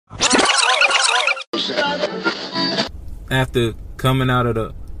After coming out of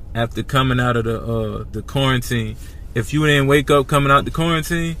the quarantine, if you didn't wake up coming out the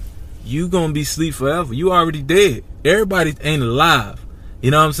quarantine, you gonna be asleep forever. You already dead. Everybody ain't alive.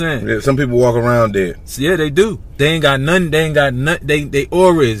 You know what I'm saying? Yeah, some people walk around dead. So yeah, they do. They ain't got nothing. They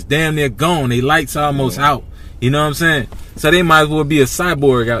aura is damn near gone. They lights almost out. You know what I'm saying? So they might as well be a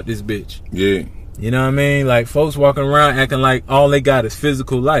cyborg out this bitch. Yeah. You know what I mean? Like folks walking around acting like all they got is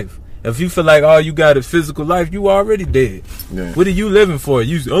physical life. If you feel like all you got is physical life, you already dead. Yeah. What are you living for?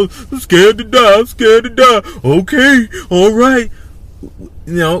 You I'm scared to die. I'm scared to die. Okay, all right.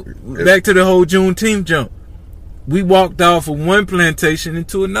 You know, back to the whole Juneteenth jump. We walked off of one plantation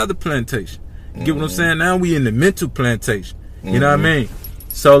into another plantation. You get what I'm saying? Now we in the mental plantation. You know what I mean?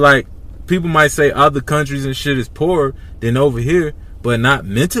 So like people might say other countries and shit is poorer than over here, but not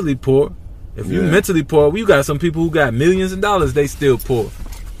mentally poor. If you mentally poor, we got some people who got millions of dollars, they still poor.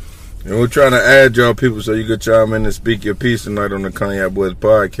 And we're trying to add y'all people so you can chime in and speak your piece tonight on the Cognac Boys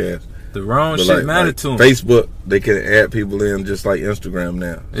podcast. The wrong shit matter to them. Facebook, they can add people in just like Instagram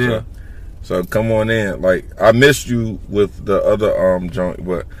now. Yeah. So come on in. Like I missed you with the other joint,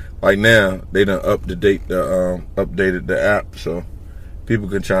 but like now they done updated the app so people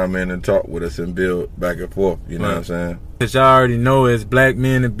can chime in and talk with us and build back and forth. You know what I'm saying? Cause y'all already know as black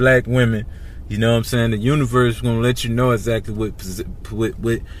men and black women, you know what I'm saying, the universe is gonna let you know exactly what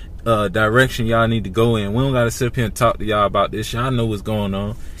direction y'all need to go in. We don't gotta sit up here and talk to y'all about this. Y'all know what's going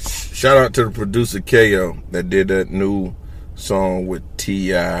on. Shout out to the producer KO that did that new song with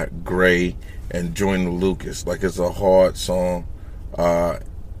T.I., Gray, and Joyner Lucas. Like it's a hard song.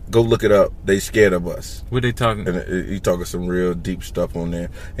 Go look it up. They scared of us. What they talking? And he talking some real deep stuff on there.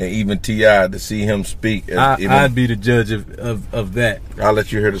 And even T.I., to see him speak. I'd be the judge of that. I'll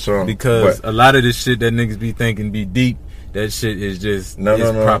let you hear the song. Because a lot of this shit that niggas be thinking be deep, that shit is just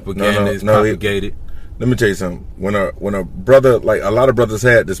propaganda. It's propagated. Let me tell you something. When a brother, like a lot of brothers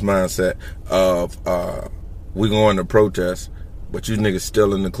had this mindset of we going to protest, but you niggas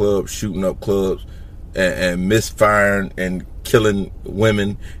still in the club shooting up clubs and misfiring and killing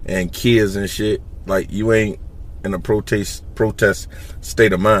women and kids and shit. Like you ain't in a protest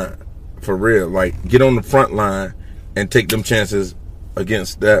state of mind for real. Like get on the front line and take them chances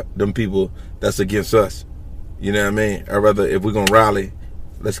against them people that's against us. You know what I mean? I'd rather, if we're gonna rally,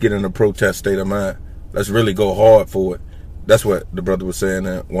 let's get in a protest state of mind. Let's really go hard for it. That's what the brother was saying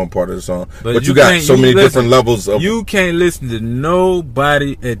in one part of the song. But you got so many different levels of... You can't listen to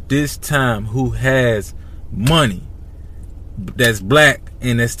nobody at this time who has money that's black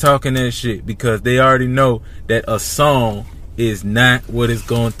and that's talking that shit, because they already know that a song is not what it's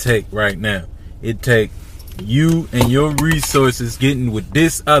going to take right now. It take you and your resources getting with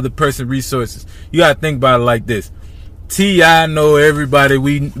this other person's resources. You got to think about it like this. T.I. know everybody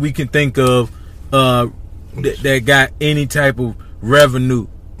we can think of that got any type of revenue.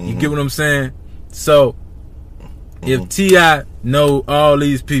 You get what I'm saying? So if T.I. know all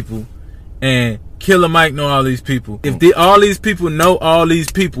these people and Killer Mike know all these people, if all these people know all these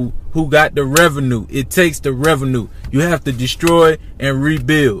people who got the revenue, it takes the revenue. You have to destroy and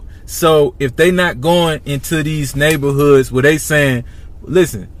rebuild. So if they not going into these neighborhoods where they saying,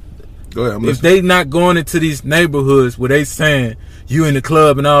 listen, go ahead, if they not going into these neighborhoods where they saying you in the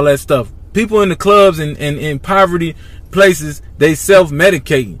club and all that stuff, people in the clubs and in poverty places, they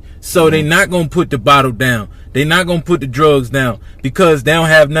self-medicating. So they not going to put the bottle down. They not going to put the drugs down because they don't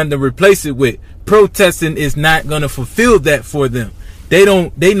have nothing to replace it with. Protesting is not going to fulfill that for them.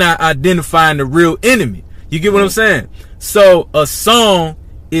 They not identifying the real enemy. You get what I'm saying? So a song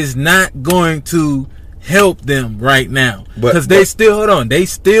is not going to help them right now because they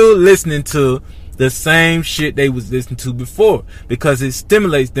still listening to the same shit they was listening to before, because it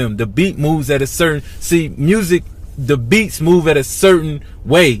stimulates them. The beat moves at a certain, music, the beats move at a certain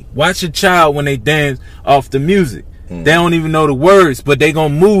way. Watch a child when they dance off the music. They don't even know the words, but they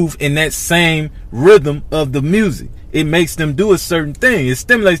gonna move in that same rhythm of the music. It makes them do a certain thing. It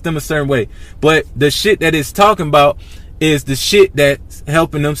stimulates them a certain way. But the shit that it's talking about is the shit that's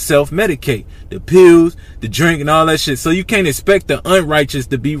helping them self-medicate. The pills, the drink, and all that shit. So you can't expect the unrighteous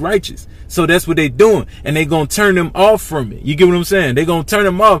to be righteous. So that's what they doing. And they gonna turn them off from it. You get what I'm saying? They gonna turn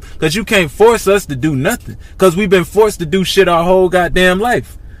them off because you can't force us to do nothing. Because we've been forced to do shit our whole goddamn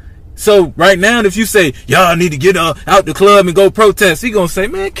life. So right now, if you say, y'all need to get out the club and go protest, he gonna say,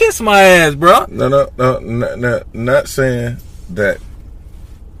 man, kiss my ass, bro. No, not saying that.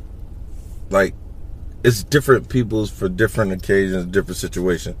 Like, it's different people's for different occasions, different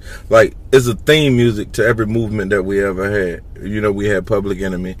situations. Like, it's a theme music to every movement that we ever had. You know, we had Public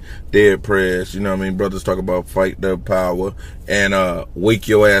Enemy, Dead Prez, you know what I mean? Brothers talk about Fight the Power, and Wake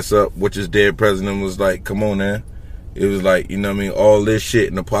Your Ass Up, which is Dead President was like, come on now. It was like, you know what I mean, all this shit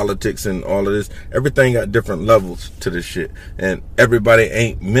and the politics and all of this, everything got different levels to this shit. And everybody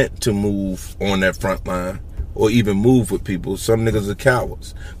ain't meant to move on that front line or even move with people. Some niggas are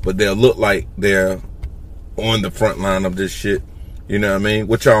cowards, but they'll look like they're on the front line of this shit. You know what I mean?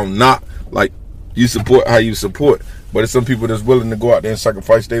 Which y'all not, like, you support how you support. But it's some people that's willing to go out there and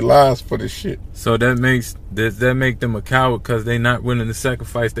sacrifice their lives for this shit. So that make them a coward because they not willing to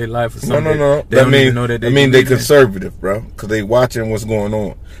sacrifice their life for something. No. That mean they conservative, bro. Because they watching what's going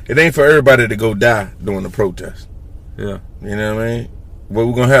on. It ain't for everybody to go die during the protest. Yeah. You know what I mean? But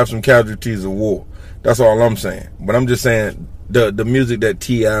we're going to have some casualties of war. That's all I'm saying. But I'm just saying the music that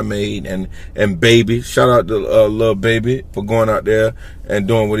T.I. made and Baby, shout out to Lil Baby for going out there and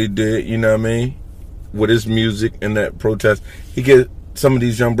doing what he did, you know what I mean? With his music and that protest. He get some of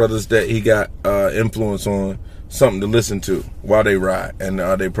these young brothers that he got influence on something to listen to while they ride and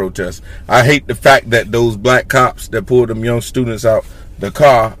they protest. I hate the fact that those black cops that pulled them young students out the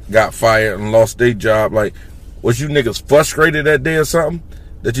car got fired and lost their job. Like, was you niggas frustrated that day or something?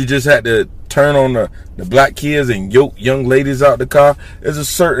 That you just had to turn on the black kids and yoke young ladies out the car? There's a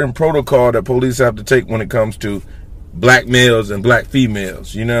certain protocol that police have to take when it comes to black males and black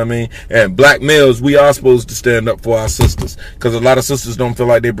females, you know what I mean? And black males, we are supposed to stand up for our sisters, because a lot of sisters don't feel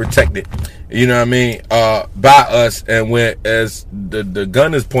like they're protected, you know what I mean, by us, and whereas the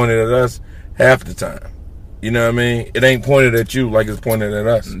gun is pointed at us half the time, you know what I mean? It ain't pointed at you like it's pointed at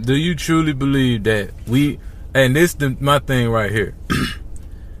us. Do you truly believe that and this my thing right here,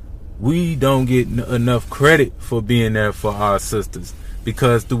 we don't get enough credit for being there for our sisters?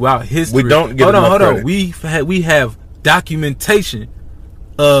 Because throughout history, we don't get enough credit. We have documentation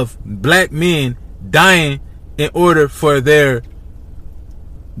of black men dying in order for the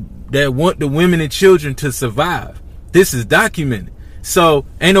women and children to survive. This is documented. So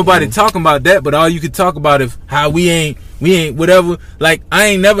ain't nobody talking about that, but all you can talk about is how we ain't whatever. Like, I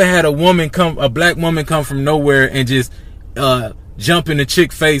ain't never had a black woman come from nowhere and just jump in a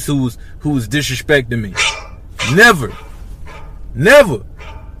chick face who's disrespecting me. Never.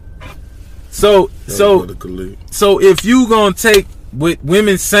 So if you gonna take what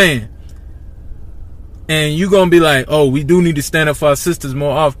women saying and you gonna be like, oh, we do need to stand up for our sisters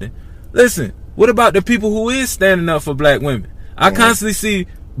more often. Listen, what about the people who is standing up for black women? I constantly see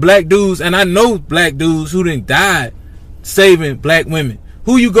black dudes, and I know black dudes who done died saving black women.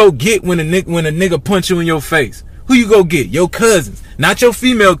 Who you go get when a nigga punch you in your face? Who you go get? Your cousins, not your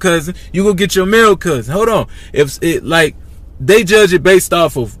female cousin. You go get your male cousin. Hold on, they judge it based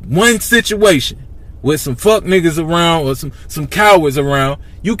off of one situation with some fuck niggas around or some cowards around.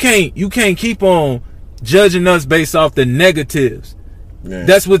 You can't keep on judging us based off the negatives. Yeah.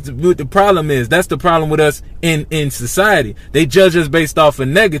 That's what the problem is. That's the problem with us in society. They judge us based off of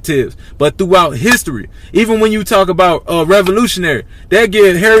negatives. But throughout history, even when you talk about revolutionary, they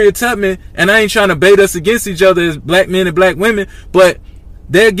give Harriet Tubman, and I ain't trying to bait us against each other as black men and black women, but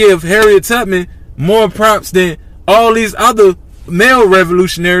they give Harriet Tubman more props than all these other male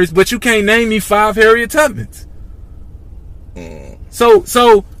revolutionaries, but you can't name me 5 Harriet Tubmans.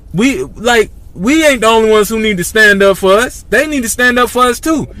 So we ain't the only ones who need to stand up for us. They need to stand up for us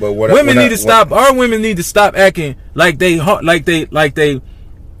too. But our women need to stop acting like they it's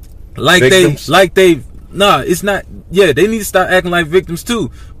not. Yeah, they need to stop acting like victims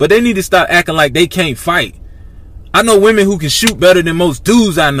too. But they need to stop acting like they can't fight. I know women who can shoot better than most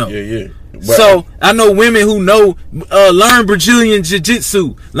dudes I know. Yeah. So I know women who know learn Brazilian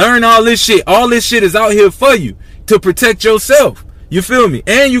jiu-jitsu, learn all this shit. All this shit is out here for you to protect yourself. You feel me?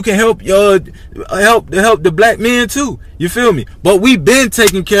 And you can help the black men too. You feel me? But we've been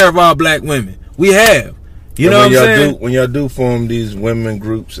taking care of our black women. We have. You know what I'm saying? When y'all do form these women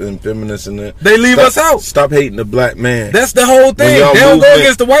groups and feminists and that, they leave us out. Stop hating the black man. That's the whole thing. They don't go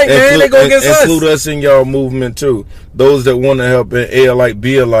against the white man. They go against us. Include us in y'all movement too. Those that want to help in A alike,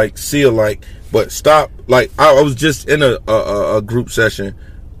 B alike, C alike. But stop. Like, I was just in a group session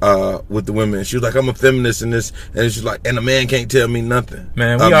with the women. She was like, I'm a feminist in this, and she's like, and a man can't tell me nothing.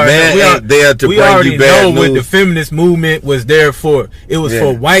 Man, we already know what the feminist movement was there for. It was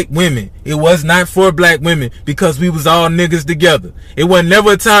for white women. It was not for black women, because we was all niggas together. It wasn't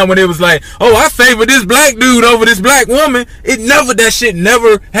never a time when it was like, oh, I favor this black dude over this black woman. That shit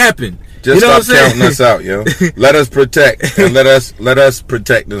never happened. Just stop counting us out, yo. Let us protect and let us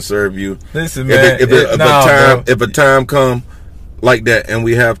protect and serve you. Listen, man. If a time come like that, and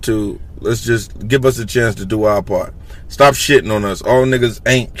we have to Let's just give us a chance to do our part. Stop shitting on us. All niggas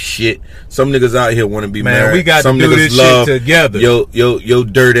ain't shit. Some niggas out here want to be married. We got some to do niggas this love shit together. Yo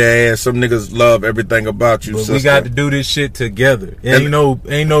dirty ass. Some niggas love everything about you. But sister. we got to do this shit together. Ain't no.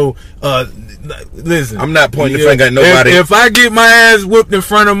 Listen, I'm not pointing the finger at nobody. If I get my ass whipped in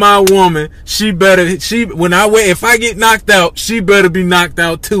front of my woman, if I get knocked out, she better be knocked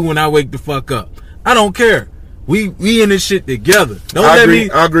out too when I wake the fuck up. I don't care. We in this shit together. I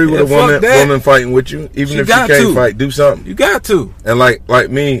agree with a woman fighting with you. Even if you can't fight, do something. You got to. And like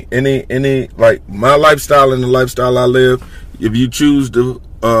me, any like my lifestyle and the lifestyle I live, if you choose to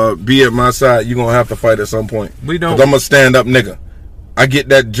be at my side, you're gonna have to fight at some point. We don't. 'Cause I'm a stand up nigga. I get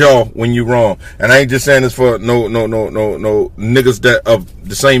that jaw when you wrong. And I ain't just saying this for no niggas that of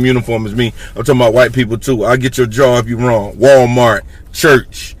the same uniform as me. I'm talking about white people too. I get your jaw if you wrong. Walmart,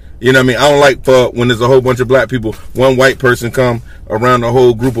 church. You know what I mean? I don't like for when there's a whole bunch of black people, one white person come around a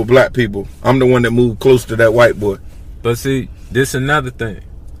whole group of black people. I'm the one that moved close to that white boy. But see, this another thing.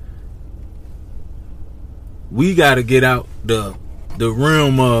 We got to get out the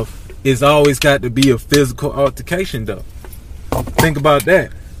realm of it's always got to be a physical altercation though. Think about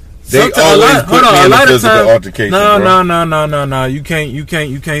that. They always put me in a physical altercation. No. You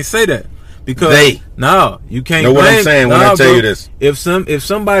can't say that. Because you can't. Know what I'm saying when I tell you this? If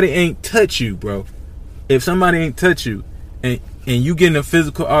somebody ain't touch you, bro, and you get in a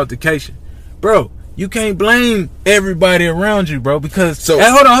physical altercation, bro, you can't blame everybody around you, bro. Because hold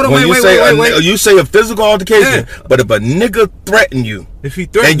on, wait. You say a physical altercation, but if a nigga threaten you, if he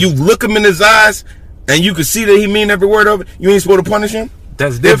threaten and you look him in his eyes, and you can see that he mean every word of it, you ain't supposed to punish him.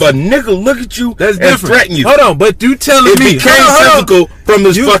 That's different. If a nigga look at you that's and different. threaten you, hold on, but you telling me it became physical from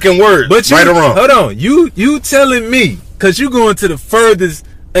his fucking words, but right or wrong? Hold on, you telling me because you going to the furthest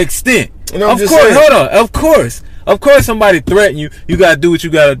extent. You know, of course, hold on, of course, somebody threaten you. You gotta do what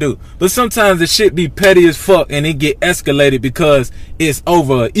you gotta do. But sometimes the shit be petty as fuck and it get escalated because it's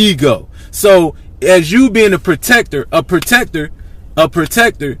over an ego. So as you being a protector,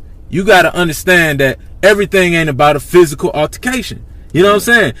 you gotta understand that everything ain't about a physical altercation. You know what I'm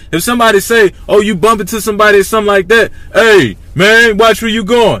saying? If somebody say, oh, you bump into somebody or something like that, hey, man, watch where you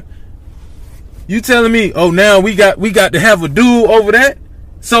going. You telling me, oh, now we got to have a duel over that?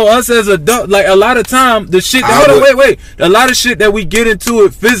 So us as adults, like a lot of time, the shit, wait. A lot of shit that we get into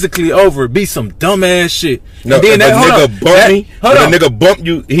it physically over be some dumbass shit. No, and then if a nigga bump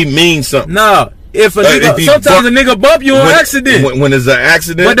you, he means something. Nah. If a nigga, sometimes a nigga bump you on accident. When it's an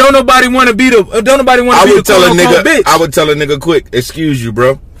accident, but don't nobody want to be the bitch. I would tell a nigga quick, excuse you,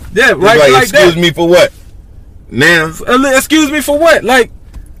 bro. Yeah, right. Like excuse me for what? Now, excuse me for what? Like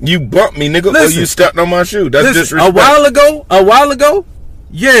you bumped me, nigga, or you stepped on my shoe. That's disrespect. A while ago,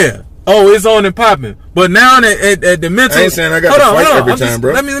 yeah. Oh, it's on and popping. But now at the mental, I ain't saying I got to fight every time,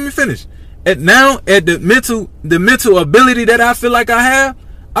 bro. Let me finish. At the mental ability that I feel like I have.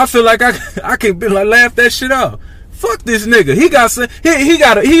 I feel like I can be like laugh that shit off. Fuck this nigga. He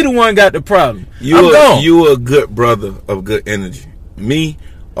the one got the problem. You a good brother of good energy. Me,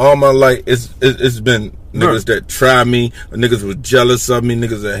 all my life, it's been niggas that try me, niggas was jealous of me,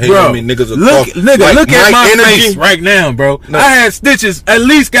 niggas that hate on me, niggas look at my face right now, bro. No. I had stitches at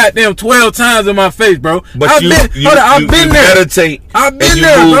least goddamn 12 times in my face, bro. But I've been there. Meditate. I've been and you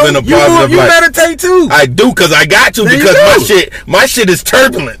there, move bro. In a positive You light. meditate too. I do because I got to, because my shit is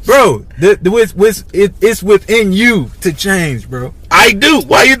turbulent, bro. It's within you to change, bro. I do.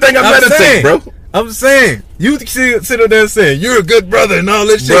 Why you think I meditate, bro? I'm saying, you sit up there saying you're a good brother and all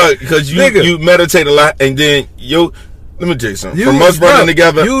this shit, bro, because you meditate a lot, and then let me tell you something. From us running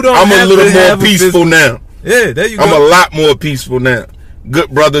together, I'm a little more peaceful now. Yeah, there you go. I'm a lot more peaceful now.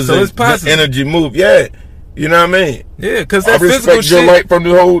 Good brothers and good energy move. Yeah, you know what I mean. Yeah, because that I physical respect your light from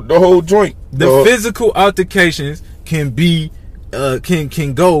the whole joint. The physical altercations can be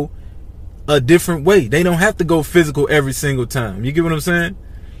can go a different way. They don't have to go physical every single time. You get what I'm saying?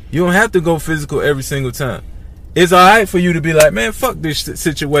 You don't have to go physical every single time. It's all right for you to be like, man, fuck this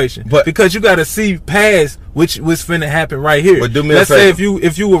situation, but because you got to see past what's finna happen right here. But do me Let's a favor. say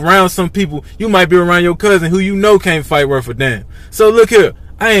if you around some people, you might be around your cousin who you know can't fight worth a damn. So look here,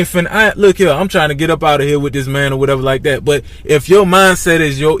 look here, I'm trying to get up out of here with this man or whatever like that. But if your mindset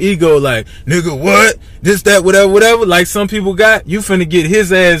is your ego, like nigga, what this, that, whatever, like some people got, you finna get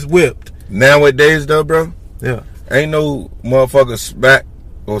his ass whipped. Nowadays, though, bro, yeah, ain't no motherfucker smack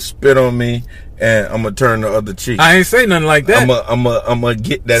or spit on me and I'm gonna turn the other cheek. I ain't say nothing like that. I'm gonna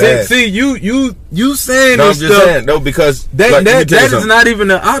get that ass. See, you saying no, this I'm just stuff. saying, no, because that is not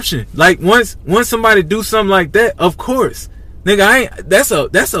even an option. Like once somebody do something like that, of course, Nigga, that's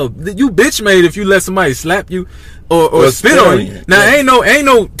a you bitch made if you let somebody slap you or spit on you. Now ain't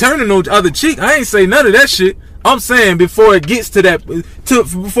no turning no other cheek. I ain't say none of that shit. I'm saying before it gets to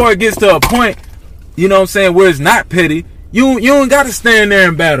a point, you know what I'm saying, where it's not petty, you ain't gotta stand there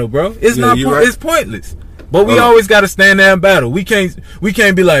and battle, bro. It's right. It's pointless. But we always gotta stand there and battle. We can't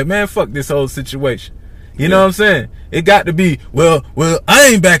be like, man, fuck this whole situation. You know what I'm saying? It got to be, well, I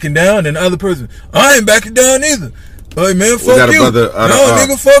ain't backing down, and the other person, I ain't backing down either. Hey man, fuck you.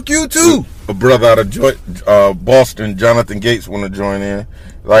 Nigga, fuck you too. A brother out of Boston, Jonathan Gates, want to join in.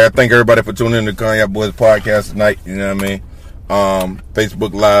 Like, I thank everybody for tuning in to Cognac Boys podcast tonight. You know what I mean?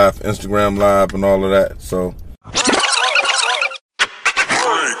 Facebook Live, Instagram Live, and all of that. So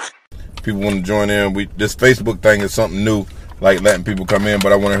people want to join in. This Facebook thing is something new, like letting people come in,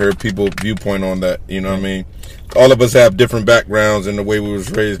 but I want to hear people's viewpoint on that. You know what I mean? All of us have different backgrounds in the way we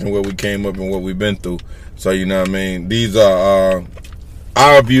was raised and where we came up and what we've been through. So, you know what I mean? These are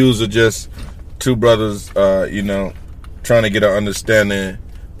our views are just two brothers, you know, trying to get an understanding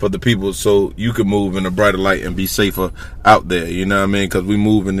for the people so you can move in a brighter light and be safer out there. You know what I mean? Because we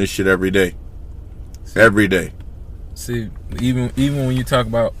move in this shit every day. Every day. See, even when you talk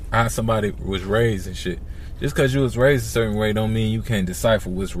about how somebody was raised and shit, just because you was raised a certain way don't mean you can't decipher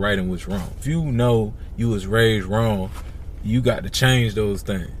what's right and what's wrong. If you know you was raised wrong, you got to change those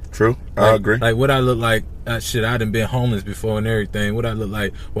things. True, I agree. Like what I look like, shit, I done been homeless before and everything. What I look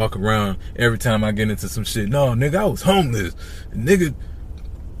like, walk around every time I get into some shit. No, nigga, I was homeless. Nigga,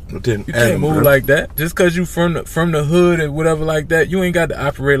 you can't move like that. Just because you from the hood or whatever like that, you ain't got to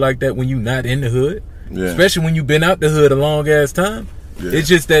operate like that when you not in the hood. Yeah. Especially when you been out the hood a long ass time. Yeah. It's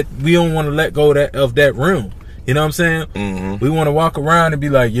just that we don't want to let go of that realm. You know what I'm saying? Mm-hmm. We want to walk around and be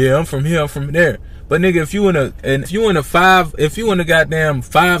like, yeah, I'm from here, I'm from there. But nigga, if you in a goddamn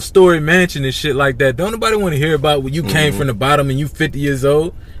 5-story mansion and shit like that, don't nobody want to hear about when you came from the bottom and you 50 years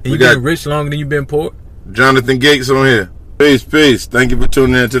old and you been rich longer than you been poor. Jonathan Gates on here. Peace. Thank you for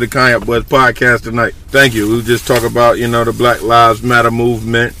tuning in to the Cognac Boys podcast tonight. Thank you. We just talk about, you know, the Black Lives Matter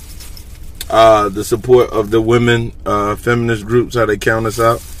movement, the support of the women, feminist groups, how they count us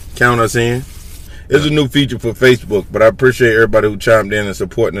in. It's a new feature for Facebook, but I appreciate everybody who chimed in and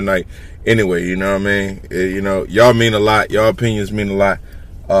supporting tonight. Anyway, you know what I mean? You know, y'all mean a lot. Y'all opinions mean a lot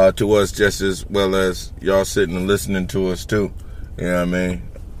to us, just as well as y'all sitting and listening to us too. You know what I mean?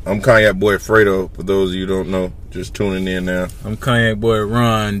 I'm Cognac Boy Fredo, for those of you who don't know, just tuning in now. I'm Cognac Boy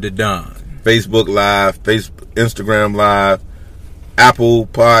Ron the Don. Facebook Live, Instagram Live, Apple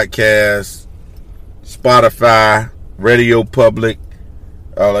Podcasts, Spotify, Radio Public.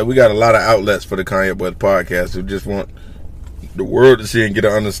 Like, we got a lot of outlets for the Cognac Boys podcast. We just want the world to see and get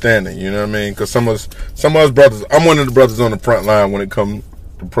an understanding. You know what I mean? Because some of us brothers, I'm one of the brothers on the front line when it comes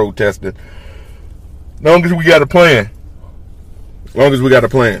to protesting. Long as we got a plan.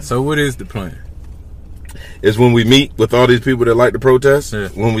 So what is the plan? It's when we meet with all these people that like to protest. Yeah.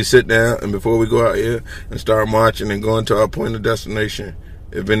 When we sit down and before we go out here and start marching and going to our point of destination,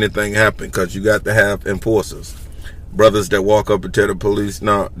 if anything happened, because you got to have enforcers. Brothers that walk up and tell the police,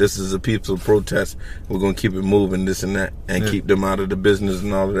 no, this is a peaceful protest. We're going to keep it moving, this and that, and keep them out of the business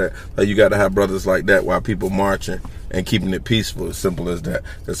and all of that. Like, you got to have brothers like that while people marching and keeping it peaceful, as simple as that.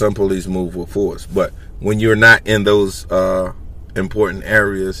 Because some police move with force. But when you're not in those important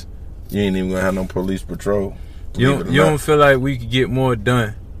areas, you ain't even going to have no police patrol. You don't feel like we could get more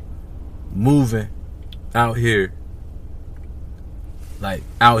done moving out here, like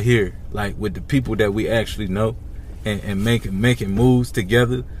with the people that we actually know? And making moves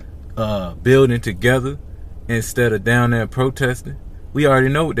together, building together, instead of down there protesting. We already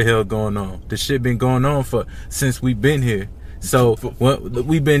know what the hell going on. The shit been going on since we've been here. So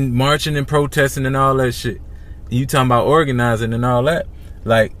we've been marching and protesting and all that shit. You talking about organizing and all that?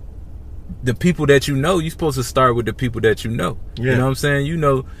 Like, the people that you know, you're supposed to start with the people that you know. Yeah. You know what I'm saying? You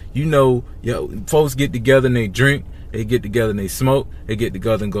know, folks get together and they drink. They get together and they smoke. They get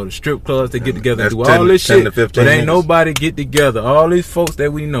together and go to strip clubs. They get together and do all this shit. But ain't nobody get together. All these folks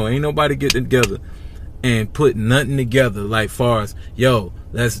that we know, ain't nobody get together and put nothing together. Like, far as, yo,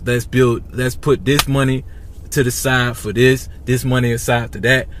 let's put this money to the side for this money aside to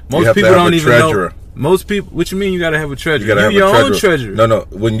that. Most people don't even know. Most people, what you mean you gotta have a treasurer? You have your own treasurer. No.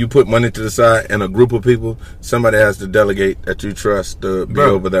 When you put money to the side and a group of people, somebody has to delegate that you trust to be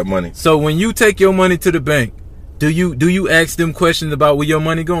over that money. So when you take your money to the bank, do you ask them questions about where your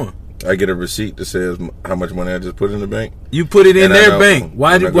money going? I get a receipt that says how much money I just put in the bank. You put it in their bank.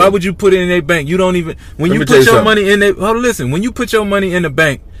 Why would you put it in their bank? You don't even, when you put your money in their, when you put your money in the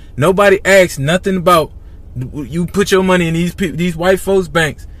bank, nobody asks nothing about, you put your money in these white folks'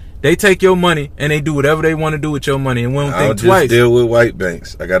 banks. They take your money and they do whatever they want to do with your money, and we don't I'll think just twice. deal with white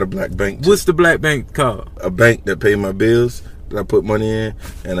banks. I got a black bank. What's the black bank called? A bank that pay my bills that I put money in,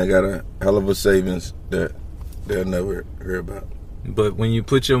 and I got a hell of a savings that they'll never hear about. But when you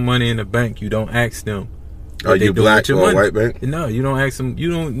put your money in the bank, you don't ask them. Are you black or white bank? No, you don't ask them. You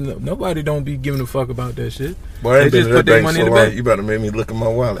don't. Nobody don't be giving a fuck about that shit. Boy, I ain't They been just to put that their bank money so in the long. bank. You about to make me look at my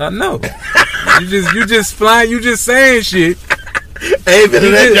wallet. I know. you just flying. You just saying shit. I ain't been to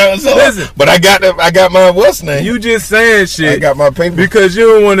that joint so long. Listen. But I got my what's name? You just saying shit. I got my paper. Because you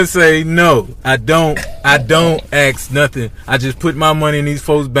don't want to say no. I don't ask nothing. I just put my money in these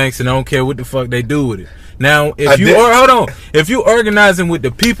folks' banks and I don't care what the fuck they do with it. Now, if you organizing with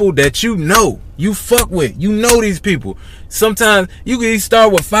the people that you know, you fuck with, you know these people. Sometimes you can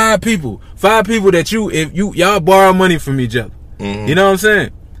start with 5 people that y'all borrow money from each other. Mm-hmm. You know what I'm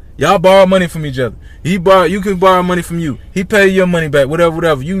saying? Y'all borrow money from each other. You can borrow money from you. He pay your money back,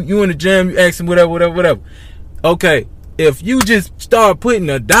 whatever. You in the gym, you ask him whatever. Okay, if you just start putting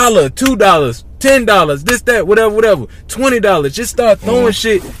 $1, $2, $10, this, that, whatever, $20, just start throwing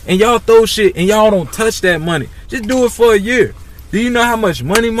shit, and y'all throw shit, and y'all don't touch that money. Just do it for a year. Do you know how much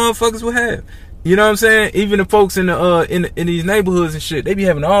money motherfuckers will have? You know what I'm saying? Even the folks in these neighborhoods and shit, they be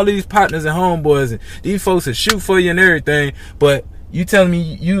having all these partners and homeboys, and these folks will shoot for you and everything. But you telling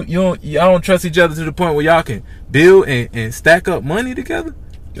me y'all don't trust each other to the point where y'all can build and stack up money together?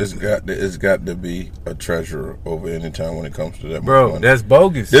 It's got to be a treasurer over any time when it comes to that. Bro, money. that's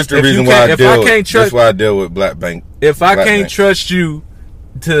bogus. This the reason why that's why I deal with black bank. If I can't trust you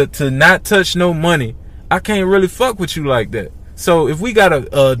to not touch no money, I can't really fuck with you like that. So if we got you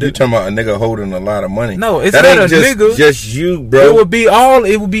talking about a nigga holding a lot of money? No, it's that not ain't a nigga. Just you, bro. It would be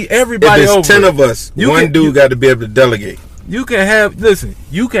everybody. If it's over 10 of us, one dude got to be able to delegate. You can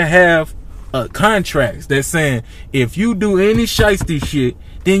have contracts that's saying if you do any shiesty shit,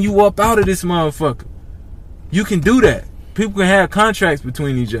 then you up out of this motherfucker. You can do that. People can have contracts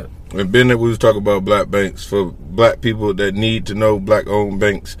between each other. And Ben, we was talking about black banks. For black people that need to know black-owned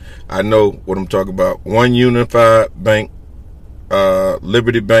banks, I know what I'm talking about. One Unified Bank,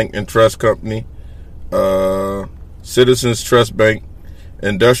 Liberty Bank and Trust Company, Citizens Trust Bank,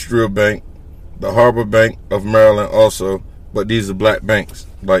 Industrial Bank, the Harbor Bank of Maryland also. But these are black banks,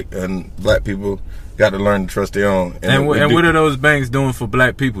 and black people got to learn to trust their own. And what are those banks doing for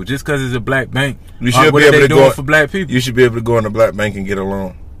black people? Just because it's a black bank, you should what be are able they to doing go for black people? You should be able to go in a black bank and get a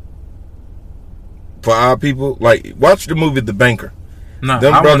loan. For our people, like watch the movie The Banker. No,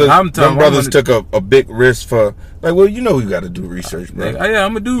 them brothers took a big risk for you got to do research, bro. Yeah,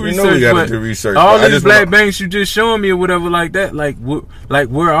 I'm gonna do research. You know we got to do research. All these black banks you just showing me or whatever like that, like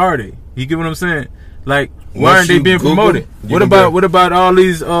where are they? You get what I'm saying? Like, why aren't they being promoted? What about all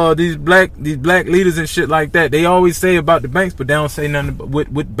these black leaders and shit like that? They always say about the banks, but they don't say nothing about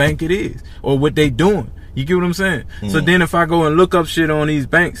what bank it is or what they doing. You get what I'm saying? So then if I go and look up shit on these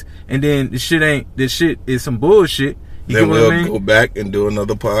banks and then this shit is some bullshit, you then get what I mean? Go back and do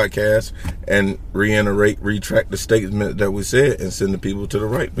another podcast and retract the statement that we said and send the people to the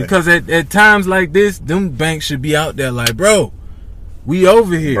right bank. Because at times like this, them banks should be out there like, bro, we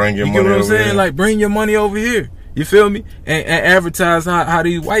over here. Bring your you money get what I'm over saying? here. Like, bring your money over here. You feel me? And advertise how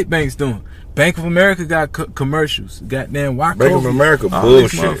these white banks doing. Bank of America got commercials. Goddamn, why? Bank of America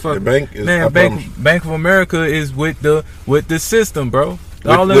bullshit. The bank is Bank of America is with the system, bro.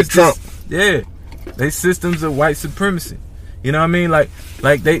 With Trump. Yeah, they systems of white supremacy. You know what I mean? Like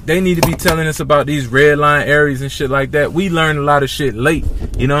they need to be telling us about these red line areas and shit like that. We learned a lot of shit late.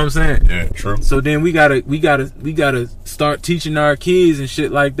 You know what I'm saying? Yeah, true. So then we gotta start teaching our kids and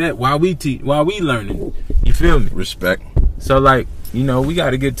shit like that while we learning. You feel me? Respect. So we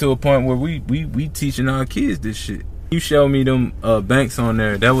gotta get to a point where we teaching our kids this shit. You showed me them banks on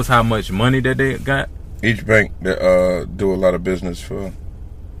there. That was how much money that they got. Each bank that do a lot of business for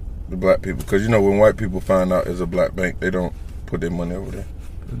the black people, because when white people find out it's a black bank, they don't put their money over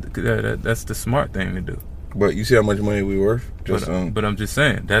there. That's the smart thing to do. But you see how much money we worth? But I'm just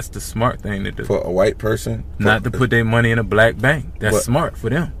saying, that's the smart thing to do. For a white person? Not to put their money in a black bank. That's smart for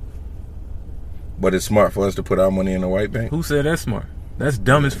them. But it's smart for us to put our money in a white bank? Who said that's smart? That's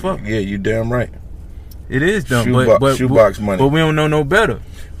dumb as fuck. Yeah, you damn right. It is dumb. Shoebox money. But we don't know no better.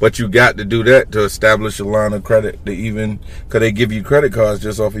 But you got to do that to establish a line of credit to even, because they give you credit cards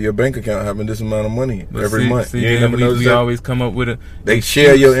just off of your bank account having this amount of money every month. You ain't never noticed we that? always come up with They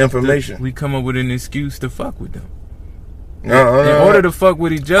share your information. We come up with an excuse to fuck with them. In order to fuck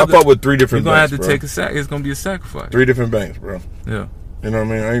with each other, I fuck with 3 different banks. You're going to have to take it's going to be a sacrifice. 3 different banks, bro. Yeah. You know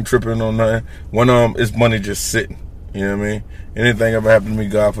what I mean? I ain't tripping on nothing. One of them is money just sitting. You know what I mean? Anything ever happen to me,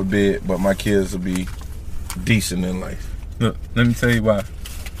 God forbid, but my kids will be decent in life. Look, let me tell you why.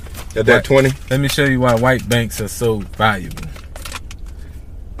 At that 20? Let me show you why white banks are so valuable.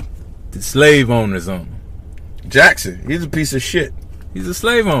 The slave owners on them. Jackson, he's a piece of shit. He's a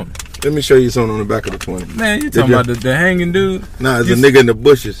slave owner. Let me show you something on the back of the 20. Man, you talking about the hanging dude? Nah, it's a nigga in the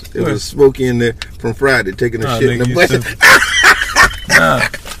bushes. It was Smokey in there from Friday taking a shit in the bushes.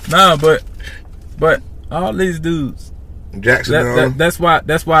 Nah, but all these dudes. Jackson, that's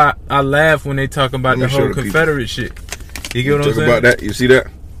why I laugh when they talk about the whole Confederate shit. You get what I'm saying? About that, you see that?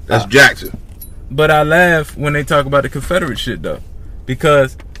 That's Jackson. But I laugh when they talk about the Confederate shit though,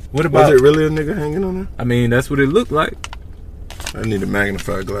 because what about? Was it really a nigga hanging on there? I mean, that's what it looked like. I need a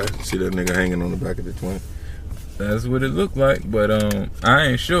magnifying glass to see that nigga hanging on the back of the 20. That's what it looked like, but I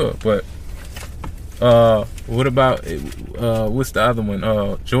ain't sure. But what about what's the other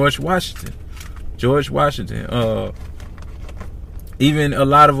one? George Washington. Even a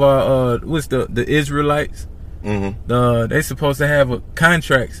lot of our what's the Israelites? Mm-hmm. They supposed to have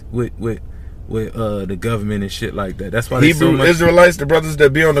contracts with the government and shit like that. That's why Hebrew Israelites, the brothers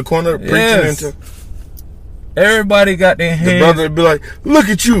that be on the corner preaching into. Everybody got their hands. The brother would be like, "Look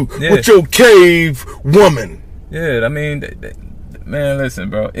at you with your cave woman." Yeah, I mean, man, listen,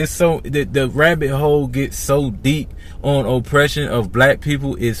 bro. It's so the rabbit hole gets so deep on oppression of black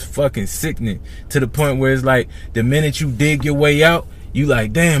people is fucking sickening to the point where it's like the minute you dig your way out, you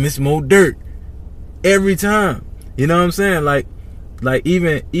like, damn, it's more dirt every time. You know what I'm saying? Like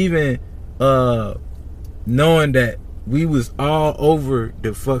even knowing that we was all over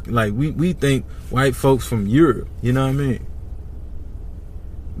the fucking, like we think white folks from Europe, you know what I mean?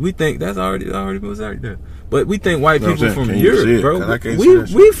 We think that's already was out there. But we think white people from Europe, bro.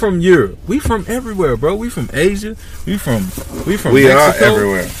 We from Europe. We from everywhere, bro. We from Asia. We from Mexico. Are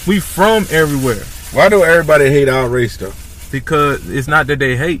everywhere. We from everywhere. Why do everybody hate our race though? Because it's not that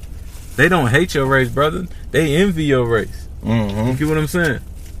they hate. They don't hate your race, brother. They envy your race. Mm-hmm. You get what I'm saying?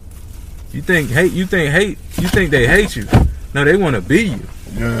 You think they hate you. No, they want to be you.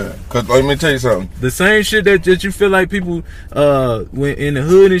 Yeah, cause let me tell you something. The same shit that you feel like people when in the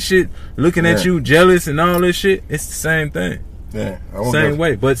hood and shit looking at you jealous and all this shit, it's the same thing. Yeah, same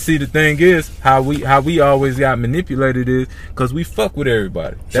way. But see, the thing is how we always got manipulated is because we fuck with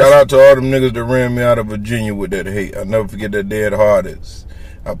everybody. Shout out to all them niggas that ran me out of Virginia with that hate. I'll never forget that day at Hardest.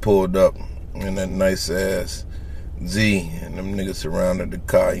 I pulled up in that nice ass Z and them niggas surrounded the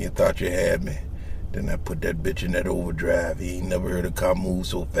car and you thought you had me. Then I put that bitch in that overdrive. He ain't never heard a car move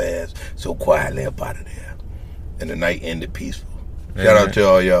so fast, so quietly up out of there. And the night ended peaceful. Hey, shout out to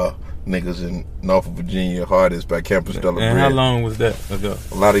all y'all niggas in Norfolk, Virginia, Hardest by Campus Stella Bread. And how long was that ago?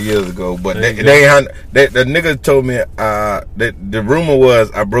 A lot of years ago. But the nigga told me, the rumor was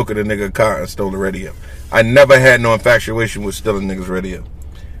I broke a nigga car and stole the radio. I never had no infatuation with stealing niggas' radio.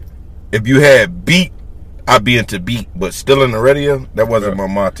 If you had beat, I'd be into beat. But stealing the radio, that wasn't my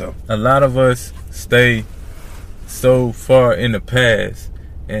motto. A lot of us stay so far in the past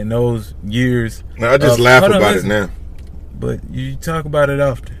and those years. Now, I just laugh about it now. But you talk about it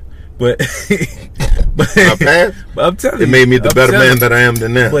often. But my past? But I'm telling you, it made me the better man that I am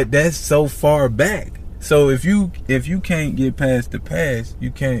than now. But that's so far back. So if you can't get past the past,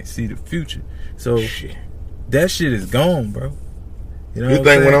 you can't see the future. So that shit is gone, bro. You know you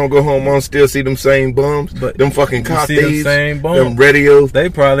think when I don't go home, I don't still see them same bums? But them fucking car thieves, them radios. They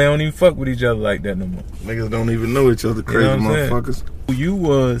probably don't even fuck with each other like that no more. Niggas don't even know each other, crazy motherfuckers. Who you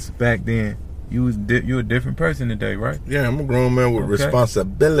was back then, you a different person today, right? Yeah, I'm a grown man with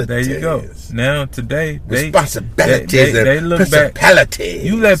responsibilities. There you go. Now today, responsibilities they look back.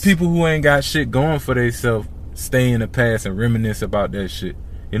 You let people who ain't got shit going for themselves stay in the past and reminisce about that shit.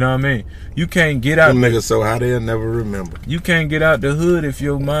 You know what I mean? You can't get out. Them niggas so high they'll never remember. You can't get out the hood if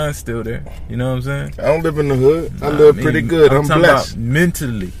your mind's still there. You know what I'm saying? I don't live in the hood. I live pretty good. I'm blessed. About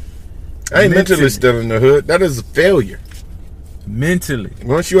mentally. I ain't mentally still in the hood. That is a failure. Mentally.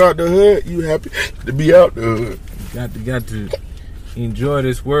 Once you out the hood, you happy to be out the hood. You got to enjoy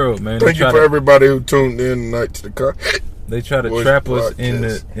this world, man. Thank you for everybody who tuned in tonight to the car. They try to trap us in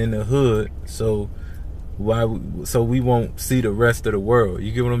the hood, so we won't see the rest of the world.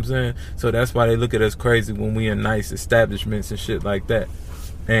 You get what I'm saying? So that's why they look at us crazy when we in nice establishments and shit like that.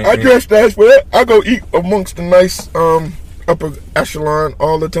 I dress nice for that. I go eat amongst the nice upper echelon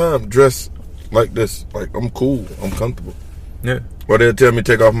all the time. Dress like this. Like I'm cool. I'm comfortable. Yeah. Or they'll tell me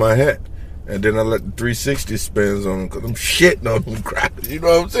take off my hat. And then I let the 360 spins on them because I'm shitting on them crackers. You know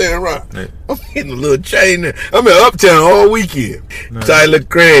what I'm saying, right? Yeah. I'm getting a little chain there. I'm in Uptown all weekend. Nice. Tyler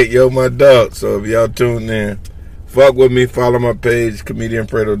Craig, yo, my dog. So if y'all tune in, fuck with me. Follow my page, Comedian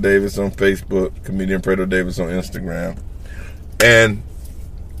Fredo Davis on Facebook, Comedian Fredo Davis on Instagram. And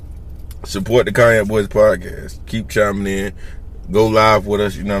support the Kanye Boys podcast. Keep chiming in. Go live with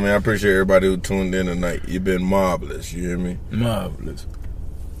us. You know what I mean? I appreciate everybody who tuned in tonight. You've been marvelous. You hear me? Marvelous.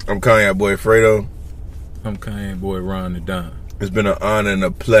 I'm Kanye boy Fredo. I'm Kanye boy Ron the Don. It's been an honor and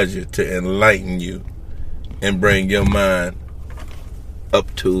a pleasure to enlighten you and bring your mind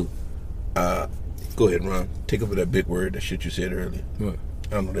up to, go ahead, Ron. Take over that big word, that shit you said earlier. What?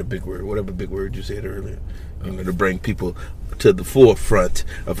 I don't know that big word, whatever big word you said earlier. You know, to bring people to the forefront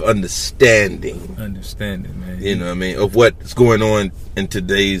of understanding. Understanding, man. You know what I mean? Of what's going on in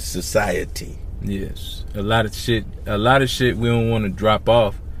today's society. Yes. A lot of shit we don't want to drop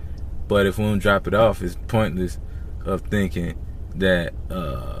off, but if we don't drop it off, it's pointless of thinking that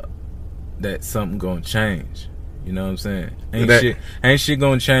that something gonna change. You know what I'm saying? Ain't shit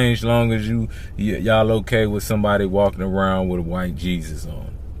gonna change long as y'all okay with somebody walking around with a white Jesus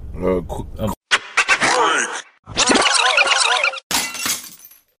on.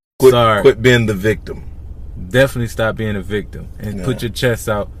 Quit being the victim. Definitely stop being a victim and put your chest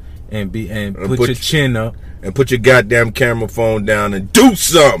out and put your chin up and put your goddamn camera phone down and do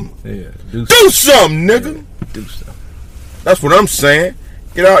something. Yeah, do something, nigga. Yeah, do something. That's what I'm saying.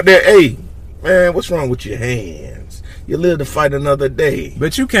 Get out there, hey man. What's wrong with your hands? You live to fight another day.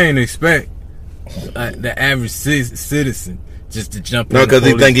 But you can't expect the average citizen just to jump. No, because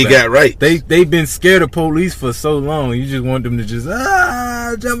they think he got right. They've been scared of police for so long. You just want them to just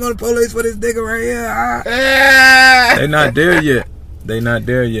jump on the police for this nigga right here. They not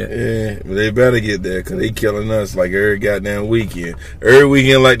there yet. Yeah, but they better get there because they killing us like every goddamn weekend. Every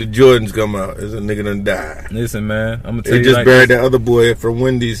weekend, like the Jordans come out, there's a nigga done die. Listen, man, I'm gonna tell you. They just like buried that other boy from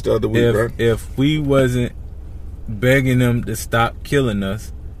Wendy's the other week, bro. If we wasn't begging them to stop killing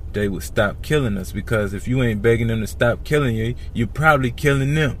us, they would stop killing us, because if you ain't begging them to stop killing you, you're probably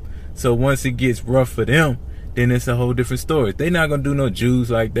killing them. So once it gets rough for them, then it's a whole different story. They not gonna do no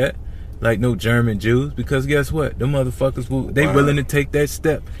Jews like that, like no German Jews, because guess what? Them motherfuckers willing to take that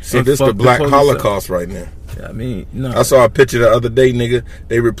step. So this the Black Holocaust right now. I mean, no. I saw a picture the other day, nigga.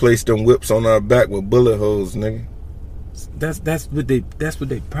 They replaced them whips on our back with bullet holes, nigga. That's what they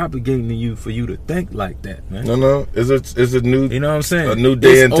propagating to you for you to think like that, man. No, it's a new, you know what I'm saying? A new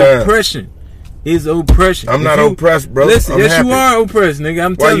day and time. Oppression. It's oppression. I'm not oppressed, bro. Listen, yes, you are oppressed, nigga.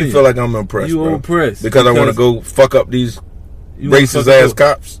 I'm telling you. Why you feel like I'm oppressed? You bro? Oppressed because I want to go fuck up these racist ass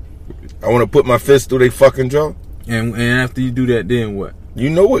cops. I want to put my fist through their fucking jaw. And after you do that, then what? You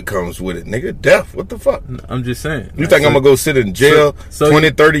know what comes with it, nigga. Death. What the fuck? I'm just saying. You think I'm going to go sit in jail 20,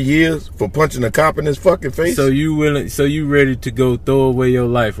 30 years for punching a cop in his fucking face? So you ready to go throw away your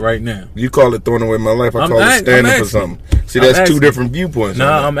life right now? You call it throwing away my life. I call it standing for something. See, that's two different viewpoints.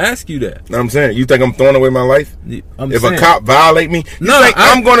 Nah, I'm asking you that. I'm saying, you think I'm throwing away my life? If a cop violate me,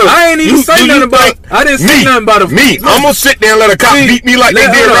 I ain't even say nothing about. I didn't say nothing about me. I'm gonna sit there and let a cop beat me like they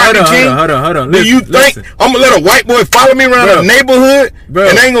did Rodney King. Hold on. Do you think I'm gonna let a white boy follow me around the neighborhood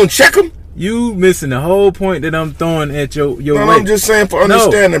and they ain't gonna check him? You missing the whole point that I'm throwing at your way. I'm just saying for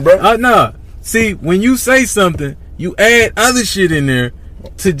understanding, bro. No. See, when you say something, you add other shit in there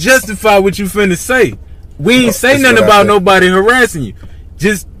to justify what you finna say. We ain't say nothing about nobody harassing you.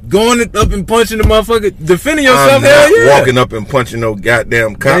 Just going up and punching the motherfucker, defending yourself. I'm not walking up and punching no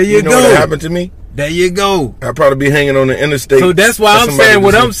goddamn cop. You know what happened to me? There you go. I'd probably be hanging on the interstate. So that's why I'm saying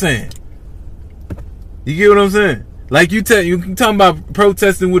what I'm saying. You get what I'm saying? Like you talking about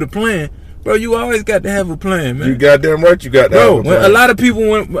protesting with a plan, bro. You always got to have a plan, man. You goddamn right. You got to have a plan.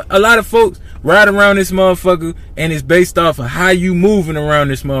 When a lot of folks ride around this motherfucker, and it's based off of how you moving around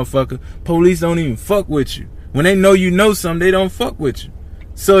this motherfucker. Police don't even fuck with you. When they know you know something, they don't fuck with you.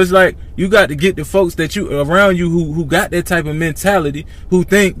 So it's like you got to get the folks that you around you who got that type of mentality, who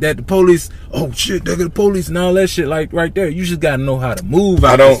think that the police, oh shit, they're the police and all that shit, like right there. You just got to know how to move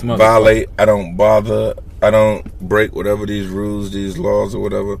out. I don't violate. I don't bother. I don't break whatever these rules, these laws, or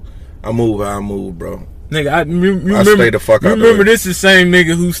whatever. I move how I move, bro. Nigga, I stay the fuck out. Remember, this is the same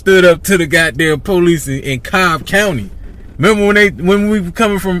nigga who stood up to the goddamn police in Cobb County. Remember when we were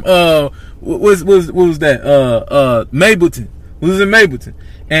coming from what was that Mableton? We was in Mableton,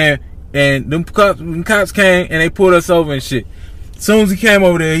 and them cops came and they pulled us over and shit. As soon as he came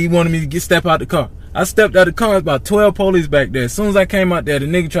over there, he wanted me to step out the car. I stepped out the car, about 12 police back there. As soon as I came out there, the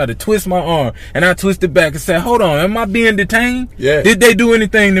nigga tried to twist my arm, and I twisted back and said, hold on, am I being detained? Yeah. Did they do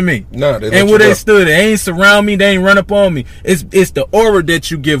anything to me? No, they and where they stood, they ain't surround me, they ain't run up on me. It's the aura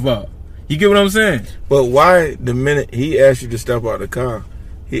that you give off. You get what I'm saying? But why the minute he asked you to step out the car,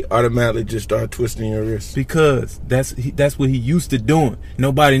 he automatically just started twisting your wrist? Because that's what he used to doing.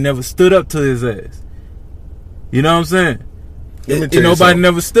 Nobody never stood up to his ass. You know what I'm saying? Nobody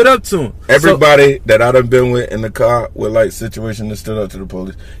never stood up to him. Everybody that I done been with in the car with like situation that stood up to the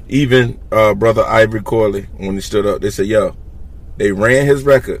police. Even brother Ivory Corley, when he stood up, they said, yo, They ran his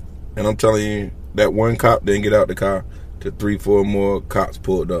record, and I'm telling you, that one cop didn't get out the car till 3-4 more cops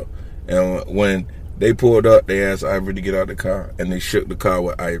pulled up. And when they pulled up, they asked Ivory to get out the car, and they shook the car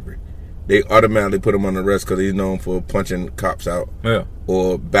with Ivory. They automatically put him on arrest because he's known for punching cops out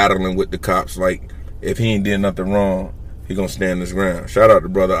or battling with the cops. Like, if he ain't did nothing wrong, he gonna stand his ground. Shout out to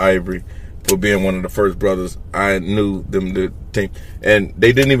brother Ivory for being one of the first brothers I knew them the team. And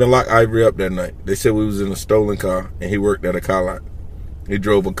they didn't even lock Ivory up that night. They said we was in a stolen car, and he worked at a car lot. He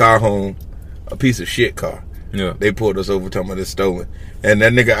drove a car home, a piece of shit car. Yeah. They pulled us over talking about it's stolen. And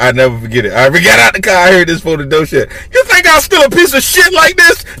that nigga, I never forget it. Ivory got out the car, I heard this for the dough shit. You think I'll steal a piece of shit like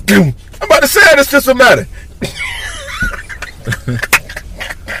this? I'm about to say this to somebody.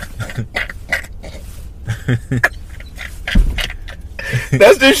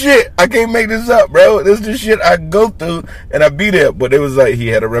 That's the shit. I can't make this up, bro. This is the shit I go through, and I be there. But it was like he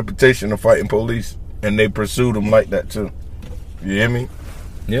had a reputation of fighting police, and they pursued him like that too. You hear me?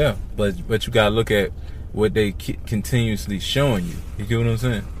 Yeah, but you gotta look at what they continuously showing you. You get what I'm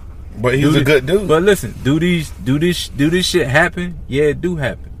saying? But he's a good dude. But listen, do this shit happen? Yeah, it do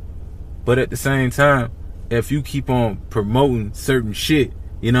happen. But at the same time, if you keep on promoting certain shit,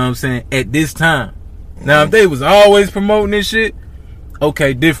 you know what I'm saying, at this time. Now, if they was always promoting this shit,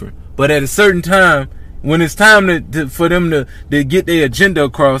 okay, different. But at a certain time, when it's time for them to get their agenda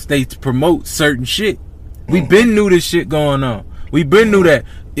across, they promote certain shit. We been knew this shit going on. We been knew that.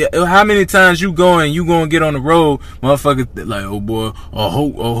 How many times you gonna get on the road, motherfuckers like, oh boy, I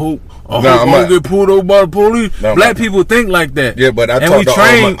hope I'm gonna get pulled over by the police. Black people think like that. Yeah, but I talk to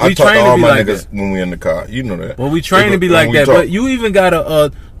all my niggas when we in the car. You know that. Well, we train to be like that. But you even got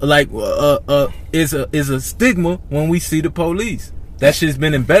is a stigma when we see the police. That shit's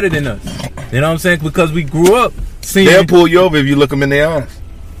been embedded in us. You know what I'm saying? Because we grew up seeing. They'll pull you over if you look them in the eyes.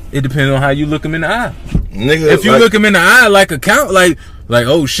 It depends on how you look them in the eye. Nigga, if you look them in the eye like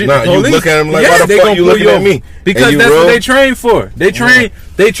oh shit, nah, the police. You look at them like, why the fuck you looking at me? Because that's what they train for. They train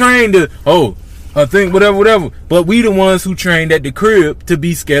to, I think whatever. But we the ones who trained at the crib to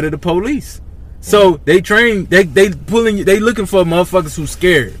be scared of the police. So they train, they looking for motherfuckers who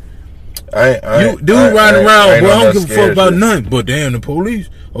scared. Riding around, boy, I don't give a fuck about nothing. But damn, the police.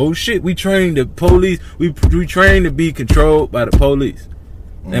 Oh shit, we train the police. We train to be controlled by the police.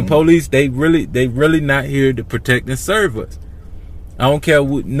 And police, they really not here to protect and serve us. I don't care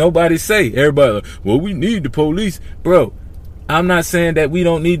what nobody say. Everybody like, well, we need the police. Bro, I'm not saying that we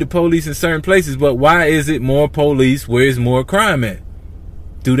don't need the police in certain places, but why is it more police where it's more crime at?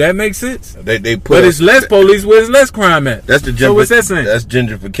 Do that make sense? But it's less police where it's less crime at. That's the so what's that saying? That's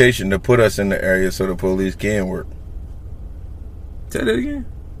gentrification to put us in the area so the police can work. Say that again.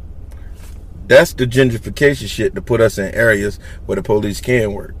 That's the gentrification shit to put us in areas where the police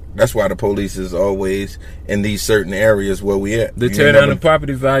can work. That's why the police is always in these certain areas where we at. They tear down the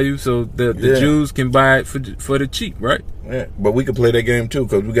property value so the Jews can buy it for the cheap, right? Yeah, but we can play that game too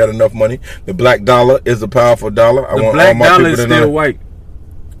because we got enough money. The black dollar is a powerful dollar. The black dollar is still white.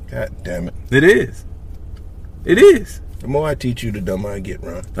 God damn it. It is. It is. The more I teach you, the dumber I get,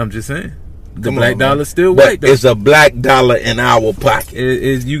 Ron. I'm just saying. The black dollar still white, though. It's a black dollar in our pocket.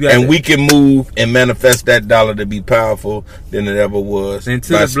 And we can move and manifest that dollar to be powerful than it ever was.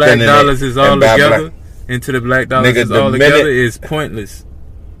 Until the black dollars is all together. Until the black dollars is all together, it's pointless.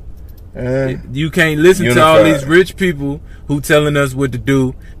 You can't listen to all these rich people who telling us what to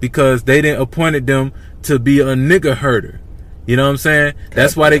do because they didn't appointed them to be a nigga herder. You know what I'm saying?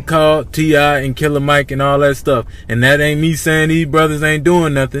 That's why they call T.I. and Killer Mike and all that stuff. And that ain't me saying these brothers ain't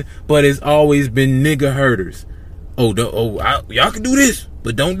doing nothing, but it's always been nigga herders. Y'all can do this,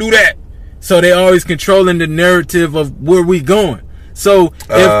 but don't do that. So they always controlling the narrative of where we going. So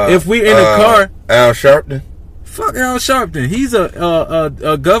if we in a car, Al Sharpton. Fuck Al Sharpton. He's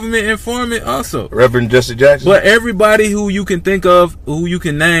a government informant also. Reverend Jesse Jackson. But everybody who you can think of, who you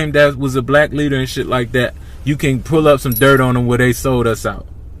can name that was a black leader and shit like that, you can pull up some dirt on them where they sold us out.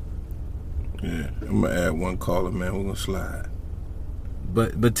 Yeah, I'm gonna add one caller, man. We're gonna slide.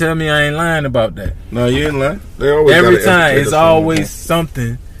 But tell me I ain't lying about that. No, you ain't lying. They always every time it's always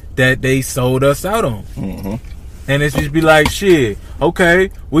something that they sold us out on. Mm-hmm. And it's just be like, shit,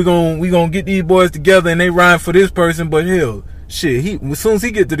 okay, we gonna get these boys together and they ride for this person, but hell, shit, as soon as he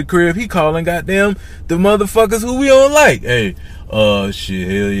get to the crib, he calling goddamn the motherfuckers who we don't like. Hey, shit,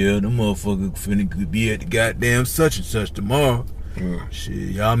 hell yeah, the motherfucker finna be at the goddamn such and such tomorrow.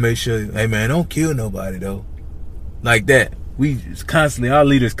 Shit, y'all make sure, hey man, don't kill nobody though. Like that. Our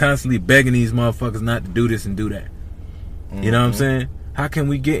leaders constantly begging these motherfuckers not to do this and do that. You know what I'm saying? How can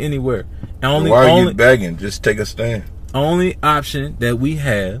we get anywhere? Why are you begging? Just take a stand. only option that we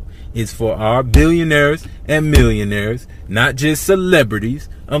have is for our billionaires and millionaires, not just celebrities.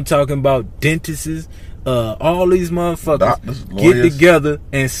 I'm talking about dentists, all these motherfuckers, doctors, get lawyers, together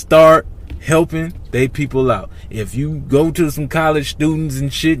and start helping they people out. If you go to some college students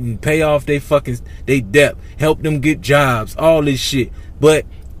and shit and pay off they debt, help them get jobs, all this shit. But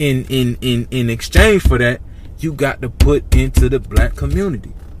in exchange for that, you got to put into the black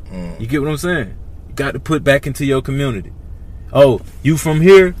community. You get what I'm saying? You got to put back into your community. Oh, you from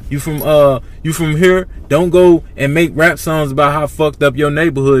here? You from here? Don't go and make rap songs about how fucked up your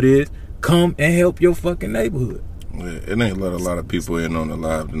neighborhood is. Come and help your fucking neighborhood. Yeah, it ain't let a lot of people in on the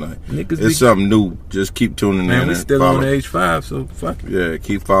live tonight. Niggas it's something new. Just keep tuning in. We still follow. on age 5, so fuck it. Yeah,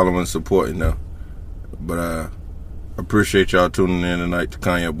 keep following and supporting though. But I appreciate y'all tuning in tonight to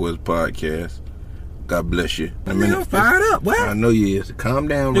Kanye Boys Podcast. God bless you. I'm fired up. What? I know you is. Calm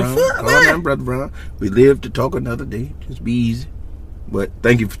down, Ron. Calm down, brother Ron. We live to talk another day. Just be easy. But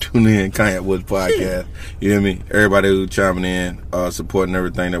thank you for tuning in, Kanye Woods Podcast. You hear me? Everybody who's chiming in, supporting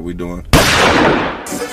everything that we're doing.